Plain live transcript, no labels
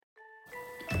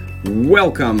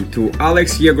Welcome to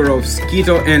Alex Yegorov's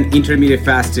Keto and Intermittent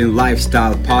Fasting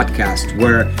Lifestyle Podcast,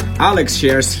 where Alex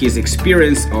shares his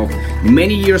experience of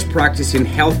many years practicing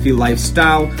healthy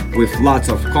lifestyle with lots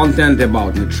of content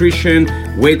about nutrition,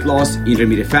 weight loss,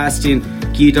 intermittent fasting,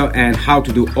 keto, and how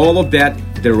to do all of that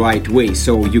the right way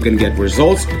so you can get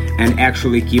results and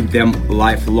actually keep them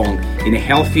lifelong in a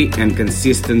healthy and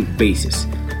consistent basis.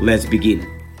 Let's begin.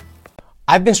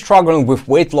 I've been struggling with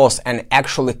weight loss and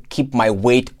actually keep my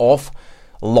weight off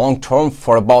long term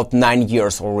for about 9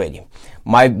 years already.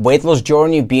 My weight loss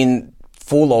journey been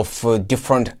full of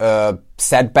different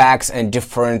setbacks and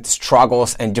different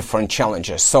struggles and different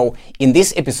challenges. So in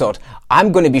this episode,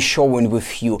 I'm going to be showing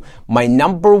with you my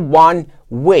number one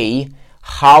way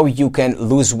how you can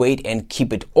lose weight and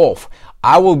keep it off.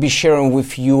 I will be sharing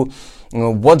with you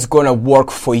what's going to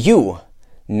work for you.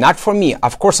 Not for me.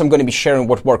 Of course, I'm going to be sharing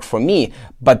what worked for me,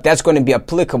 but that's going to be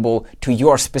applicable to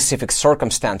your specific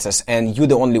circumstances, and you're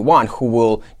the only one who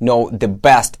will know the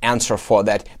best answer for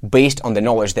that based on the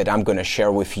knowledge that I'm going to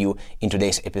share with you in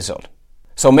today's episode.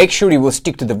 So make sure you will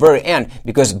stick to the very end,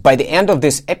 because by the end of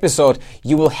this episode,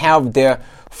 you will have the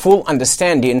full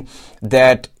understanding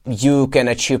that you can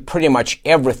achieve pretty much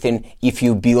everything if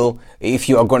you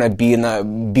are going to be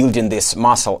building this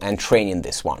muscle and training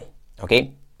this one.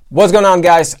 Okay? What's going on,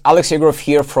 guys? Alex Yegorov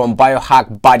here from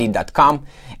biohackbody.com,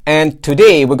 and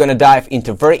today we're going to dive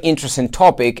into a very interesting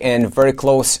topic and very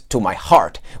close to my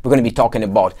heart. We're going to be talking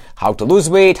about how to lose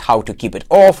weight, how to keep it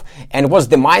off, and what's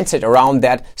the mindset around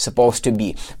that supposed to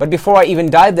be. But before I even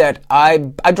dive that,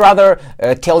 I'd rather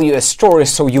tell you a story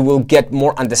so you will get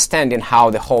more understanding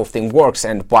how the whole thing works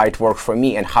and why it worked for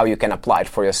me and how you can apply it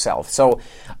for yourself. So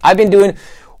I've been doing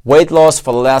weight loss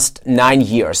for the last 9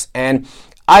 years, and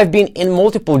I've been in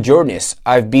multiple journeys.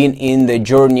 I've been in the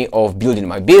journey of building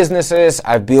my businesses.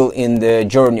 I've been in the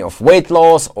journey of weight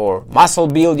loss or muscle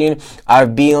building.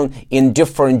 I've been in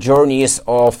different journeys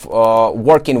of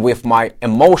working with my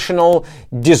emotional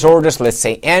disorders, let's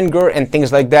say anger and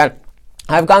things like that.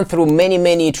 I've gone through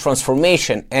many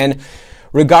transformation, and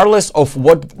regardless of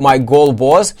what my goal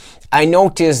was, I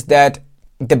noticed that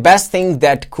the best thing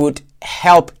that could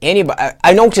help anybody,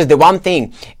 I noticed the one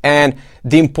thing, and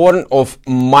the importance of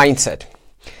mindset.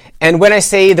 And when I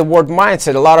say the word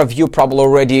mindset, a lot of you probably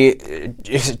already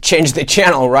changed the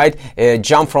channel, right?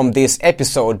 Jump from this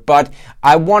episode, but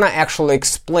I want to actually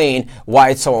explain why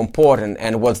it's so important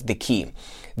and what's the key.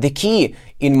 The key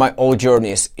in my old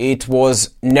journeys, it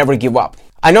was never give up.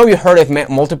 I know you heard it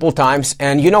multiple times,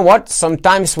 and you know what?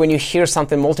 Sometimes when you hear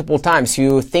something multiple times,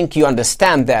 you think you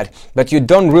understand that, but you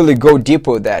don't really go deep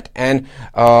with that. And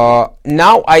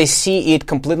now I see it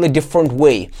completely different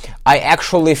way. I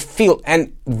actually feel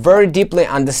and very deeply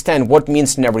understand what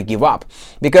means never give up.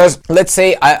 Because let's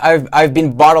say I've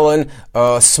been battling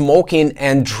smoking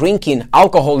and drinking,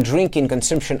 alcohol drinking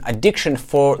consumption addiction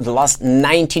for the last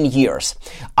 19 years.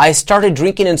 I started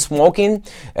drinking and smoking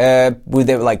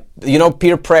with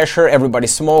peer pressure. Everybody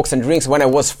smokes and drinks when I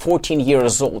was 14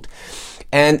 years old.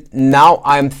 And now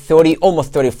I'm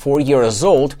almost 34 years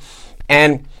old,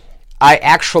 and I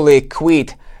actually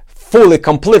quit fully,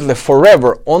 completely,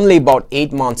 forever, only about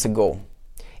 8 months ago.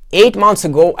 8 months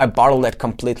ago, I bottled that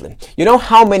completely. You know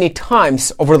how many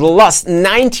times over the last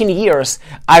 19 years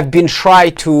I've been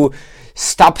trying to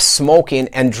stop smoking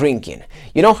and drinking?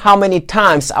 You know how many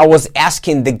times I was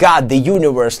asking the God, the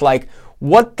universe, like,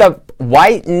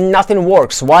 why nothing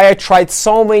works? Why I tried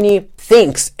so many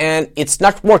things and it's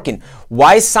not working?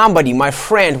 Why somebody, my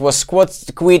friend, was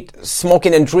quit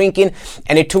smoking and drinking,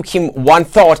 and it took him one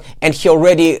thought and he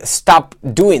already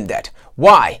stopped doing that?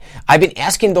 Why? I've been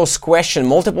asking those questions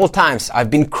multiple times.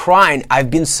 I've been crying. I've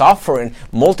been suffering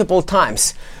multiple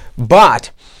times.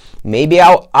 But maybe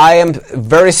I am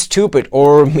very stupid,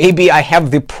 or maybe I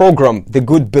have the program, the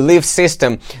good belief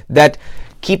system that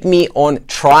keep me on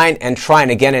trying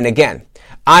again and again.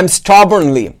 I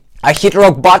hit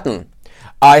rock bottom.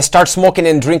 I start smoking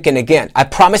and drinking again. I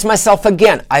promise myself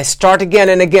again. I start again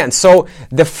and again. So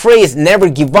the phrase never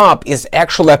give up is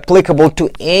actually applicable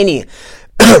to any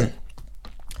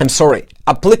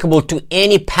applicable to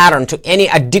any pattern, to any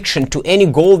addiction, to any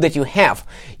goal that you have.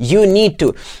 You need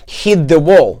to hit the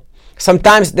wall.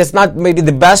 Sometimes that's not maybe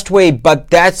the best way, but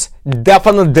that's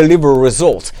definitely deliver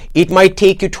results. It might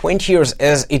take you 20 years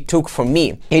as it took for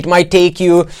me. It might take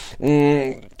you,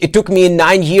 it took me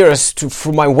 9 years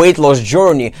through my weight loss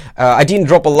journey. I didn't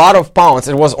drop a lot of pounds.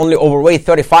 It was only overweight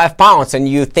 35 pounds. And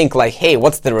you think like, hey,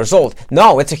 what's the result?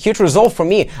 No, it's a huge result for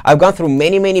me. I've gone through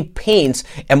many pains,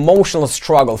 emotional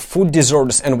struggle, food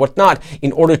disorders and whatnot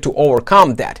in order to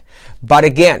overcome that. But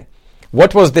again,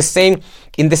 what was the same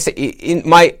in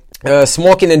my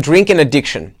smoking and drinking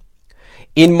addiction?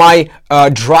 in my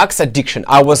drugs addiction.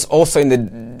 I was also in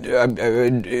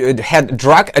the had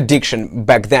drug addiction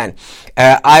back then.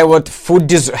 I would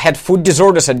had food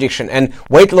disorders addiction and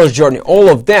weight loss journey. All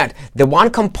of that. The one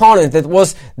component that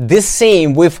was the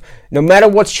same with no matter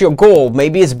what's your goal.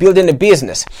 Maybe it's building a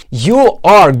business. You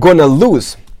are gonna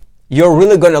lose. You're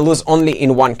really gonna lose only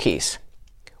in one case: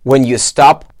 when you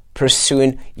stop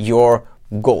pursuing your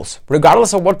goals,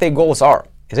 regardless of what their goals are.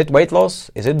 Is it weight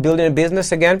loss? Is it building a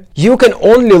business again? You can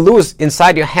only lose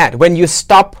inside your head when you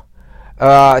stop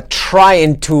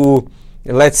trying to,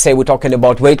 let's say we're talking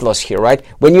about weight loss here, right?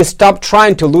 When you stop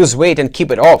trying to lose weight and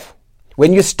keep it off.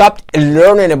 When you stop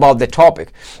learning about the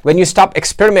topic. When you stop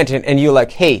experimenting and you're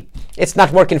like, hey, it's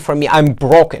not working for me. I'm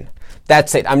broken.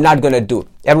 That's it. I'm not going to do.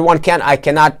 Everyone can, I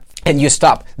cannot. And you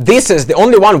stop. This is the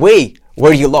only one way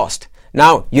where you lost.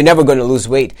 Now, you're never going to lose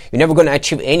weight. You're never going to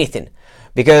achieve anything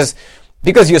because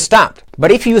you stopped.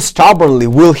 But if you stubbornly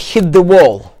will hit the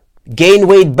wall, gain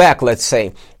weight back, let's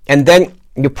say, and then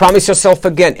you promise yourself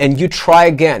again and you try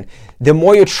again, the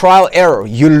more you trial error,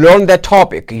 you learn that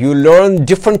topic, you learn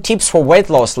different tips for weight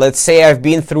loss. Let's say I've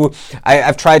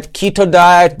tried keto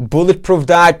diet, bulletproof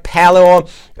diet, paleo,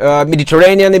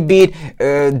 Mediterranean a bit,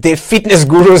 the fitness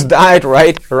guru's diet,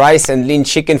 right? Rice and lean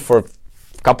chicken for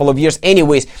couple of years.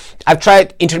 Anyways, I've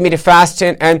tried intermittent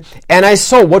fasting and I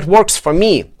saw what works for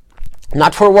me,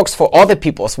 not what works for other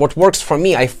people. So what works for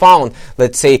me, I found,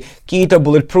 let's say, keto,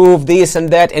 bulletproof, this and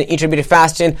that, and intermittent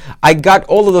fasting. I got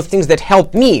all of the things that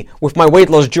helped me with my weight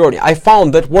loss journey. I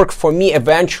found that worked for me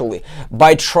eventually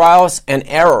by trials and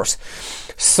errors.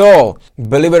 So,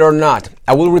 believe it or not,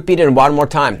 I will repeat it one more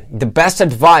time. The best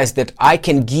advice that I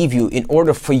can give you in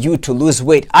order for you to lose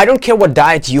weight, I don't care what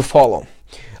diet you follow.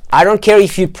 I don't care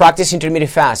if you practice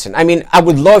intermittent fasting. I mean, I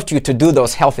would love you to do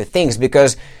those healthy things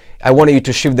because I want you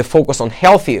to shift the focus on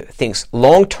healthy things,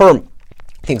 long-term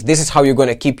things. This is how you're going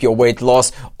to keep your weight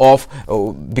loss off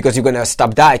because you're going to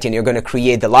stop dieting. You're going to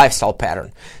create the lifestyle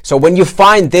pattern. So when you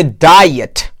find the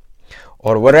diet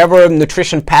or whatever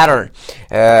nutrition pattern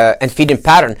and feeding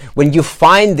pattern, when you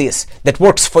find this that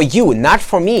works for you, not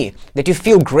for me, that you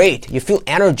feel great, you feel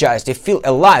energized, you feel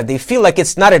alive, you feel like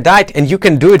it's not a diet and you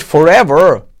can do it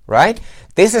forever, right?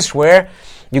 This is where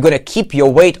you're going to keep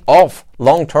your weight off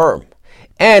long term.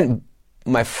 And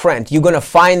my friend, you're going to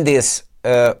find this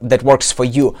that works for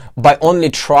you by only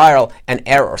trial and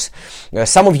errors.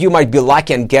 Some of you might be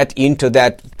lucky and get into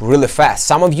that really fast.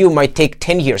 Some of you might take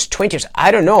 10 years, 20 years,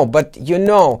 I don't know. But you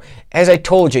know, as I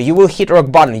told you, you will hit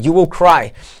rock bottom, you will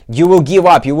cry, you will give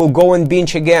up, you will go and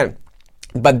binge again.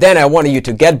 But then I want you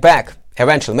to get back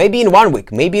eventually, maybe in 1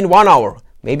 week, maybe in 1 hour,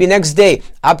 maybe next day,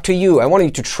 up to you. I want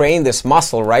you to train this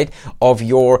muscle, right, of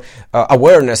your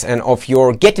awareness and of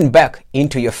your getting back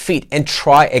into your feet and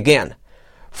try again.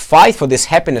 Fight for this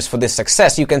happiness, for this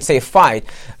success. You can say fight,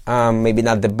 maybe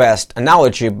not the best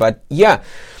analogy, but yeah,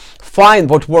 find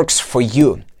what works for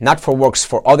you, not for works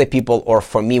for other people or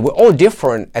for me. We're all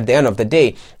different at the end of the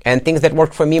day, and things that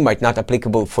work for me might not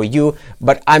applicable for you,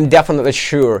 but I'm definitely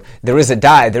sure there is a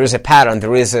diet, there is a pattern,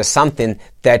 there is something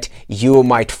that you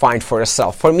might find for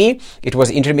yourself. For me, it was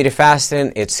intermittent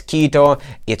fasting, it's keto,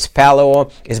 it's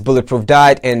paleo, it's bulletproof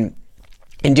diet, and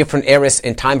in different areas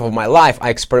and time of my life,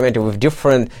 I experimented with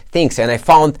different things, and I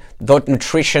found that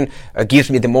nutrition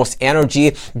gives me the most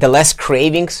energy, the less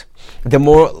cravings, the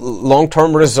more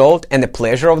long-term result, and the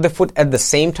pleasure of the food at the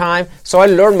same time. So I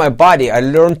learned my body. I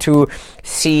learned to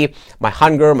see my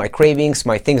hunger, my cravings,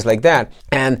 my things like that.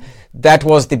 And that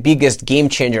was the biggest game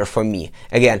changer for me.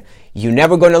 Again, you're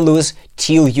never going to lose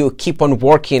till you keep on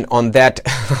working on that,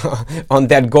 on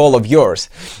that goal of yours,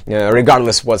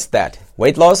 regardless what's that.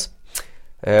 Weight loss?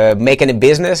 Making a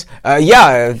business?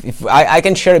 If I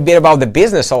can share a bit about the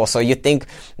business also. You think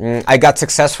I got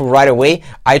successful right away?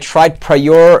 I tried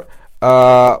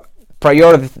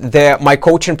my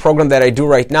coaching program that I do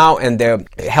right now, and they're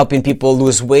helping people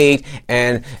lose weight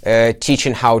and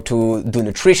teaching how to do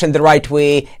nutrition the right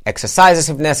way, exercises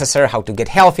if necessary, how to get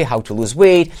healthy, how to lose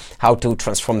weight, how to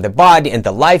transform the body and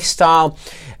the lifestyle.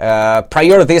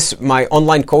 Prior to this, my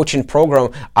online coaching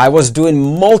program, I was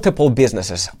doing multiple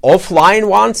businesses, offline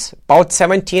ones, about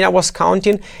 17 I was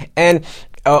counting, and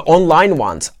online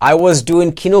ones. I was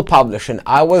doing Kindle publishing.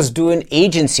 I was doing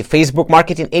agency, Facebook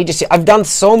marketing agency. I've done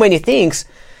so many things,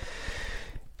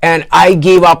 and I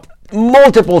gave up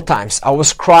multiple times. I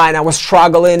was crying. I was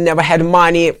struggling. Never had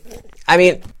money. I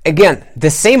mean, again, the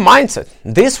same mindset.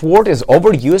 This word is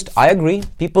overused. I agree.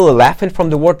 People are laughing from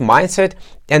the word mindset,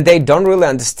 and they don't really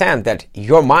understand that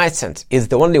your mindset is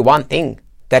the only one thing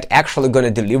that actually going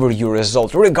to deliver you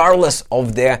results, regardless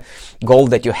of the goal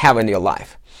that you have in your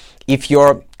life. if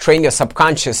you're training your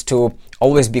subconscious to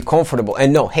always be comfortable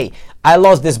and know, hey, I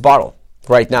lost this bottle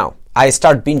right now, I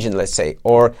start binging, let's say,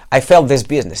 or I failed this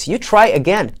business. You try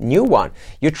again, new one.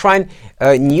 You try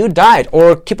a new diet,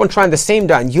 or keep on trying the same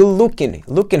diet. You're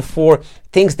looking for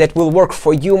things that will work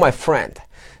for you, my friend.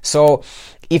 So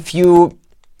if you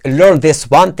learn this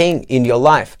one thing in your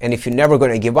life, and if you're never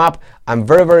going to give up, I'm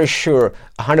very, very sure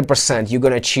 100% you're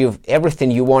going to achieve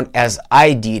everything you want, as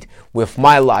I did with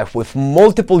my life, with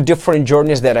multiple different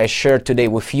journeys that I shared today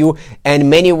with you, and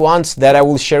many ones that I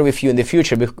will share with you in the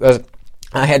future, because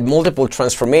I had multiple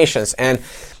transformations, and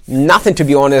nothing, to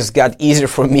be honest, got easier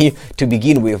for me to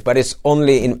begin with, but it's all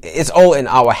in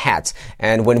our heads.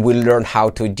 And when we learn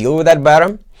how to deal with that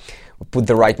better, put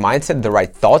the right mindset, the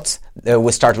right thoughts,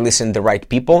 we start listening to the right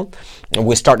people, and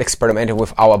we start experimenting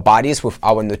with our bodies, with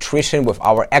our nutrition, with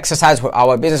our exercise, with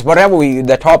our business, whatever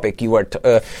the topic you want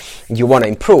to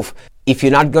improve. If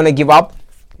you're not going to give up,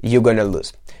 you're going to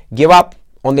lose. Give up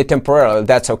only temporarily,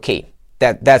 that's okay.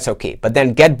 That's okay. But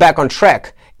then get back on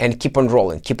track and keep on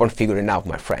rolling, keep on figuring out,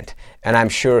 my friend. And I'm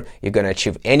sure you're going to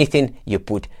achieve anything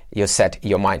you set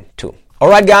your mind to.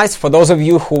 Alright guys, for those of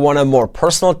you who want a more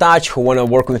personal touch, who want to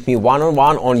work with me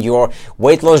one-on-one on your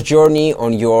weight loss journey,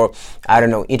 on your,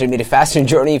 intermittent fasting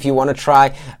journey, if you want to try,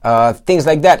 things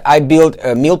like that. I build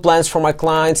meal plans for my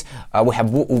clients. We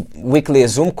have weekly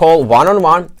Zoom call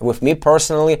one-on-one with me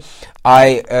personally.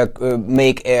 I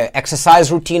make an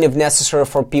exercise routine if necessary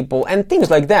for people and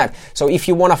things like that. So if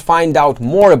you want to find out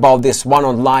more about this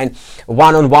one-on-one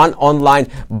online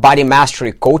body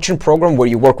mastery coaching program where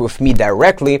you work with me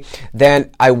directly, then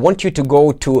I want you to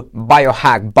go to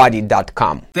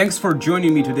biohackbody.com. Thanks for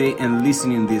joining me today and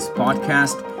listening to this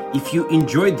podcast. If you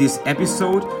enjoyed this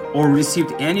episode or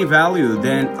received any value,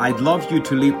 then I'd love you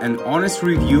to leave an honest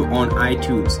review on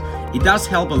iTunes. It does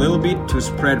help a little bit to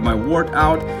spread my word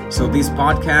out so this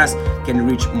podcast can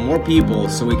reach more people,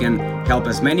 so we can help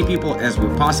as many people as we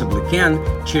possibly can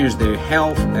change their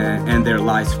health and their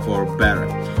lives for better.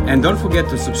 And don't forget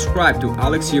to subscribe to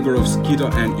Alex Yegorov's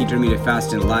Keto and Intermittent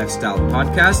Fasting Lifestyle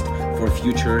podcast for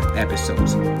future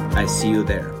episodes. I see you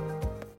there.